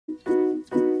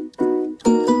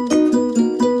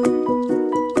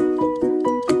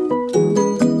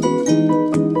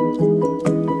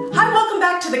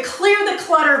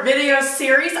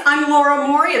series. I'm Laura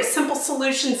Mori of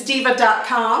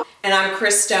SimpleSolutionsDiva.com. And I'm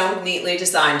Chris Stone,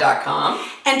 NeatlyDesigned.com.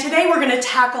 And today we're going to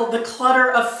tackle the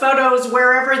clutter of photos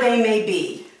wherever they may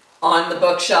be. On the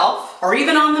bookshelf. Or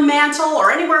even on the mantle or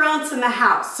anywhere else in the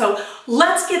house. So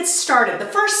let's get started. The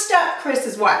first step, Chris,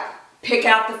 is what? Pick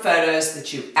out the photos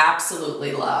that you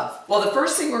absolutely love. Well, the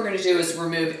first thing we're going to do is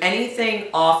remove anything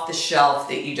off the shelf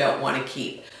that you don't want to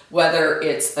keep. Whether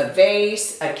it's a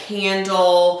vase, a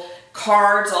candle,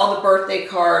 cards, all the birthday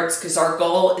cards, because our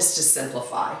goal is to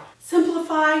simplify.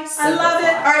 Simplify. I love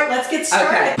it. All right, let's get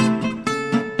started. Okay.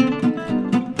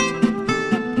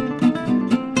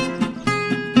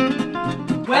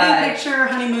 Wedding picture,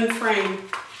 honeymoon frame.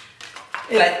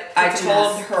 But I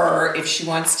told her if she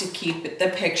wants to keep the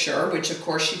picture, which of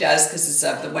course she does because it's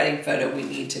of the wedding photo, we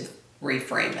need to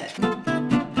reframe it.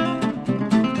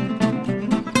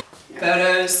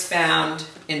 Photos found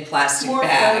in plastic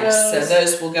bags. Photos. So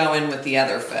those will go in with the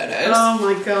other photos. Oh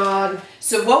my God.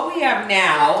 So what we have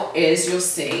now is, you'll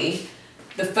see,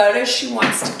 the photos she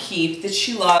wants to keep, that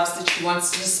she loves, that she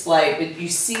wants to display, but you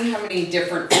see how many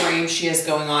different frames she has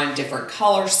going on, different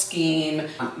color scheme.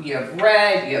 You have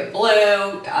red, you have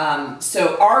blue.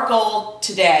 So our goal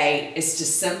today is to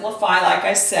simplify, like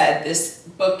I said, this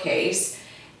bookcase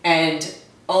and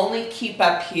only keep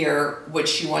up here what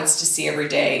she wants to see every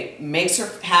day, makes her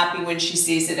happy when she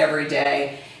sees it every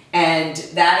day, and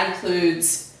that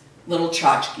includes little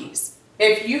tchotchkes.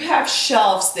 If you have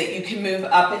shelves that you can move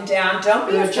up and down,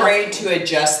 don't be afraid to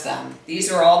adjust them.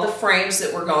 These are all the frames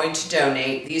that we're going to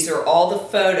donate. These are all the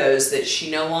photos that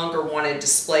she no longer wanted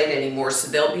displayed anymore,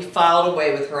 so they'll be filed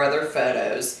away with her other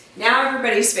photos. Now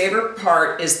everybody's favorite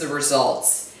part is the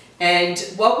results. And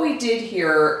what we did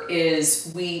here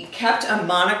is we kept a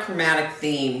monochromatic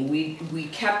theme. We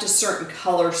kept a certain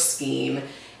color scheme,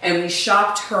 and we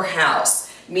shopped her house.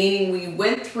 Meaning we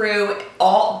went through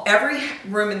every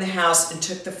room in the house and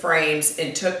took the frames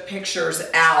and took pictures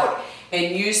out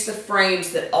and used the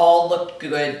frames that all looked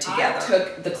good together. I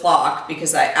took the clock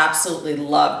because I absolutely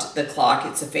loved the clock.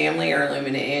 It's a family heirloom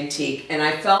and an antique, and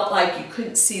I felt like you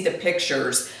couldn't see the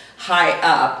pictures high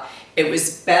up. It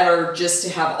was better just to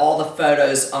have all the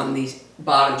photos on the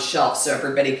bottom shelf so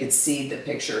everybody could see the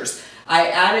pictures. I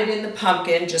added in the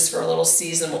pumpkin just for a little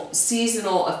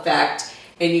seasonal effect.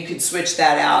 And you could switch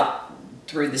that out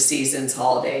through the seasons,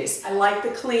 holidays. I like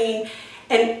the clean.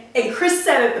 And Chris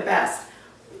said it the best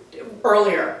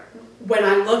earlier. When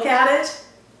I look at it,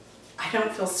 I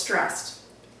don't feel stressed.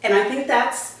 And I think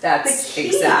that's the key.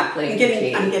 Exactly the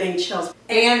key. I'm getting chills.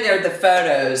 And they're the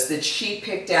photos that she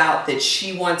picked out that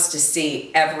she wants to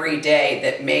see every day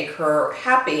that make her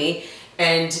happy.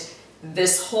 And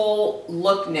this whole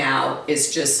look now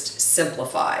is just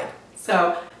simplified.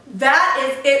 So that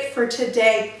is it for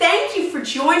today. Thank you for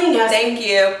joining us. Thank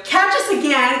you. Catch us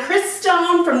again. Chris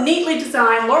Stone from Neatly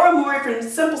Designed, Laura Mori from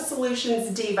Simple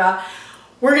Solutions Diva.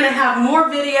 We're going to have more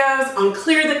videos on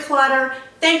Clear the Clutter.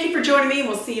 Thank you for joining me.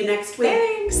 We'll see you next week.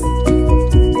 Thanks.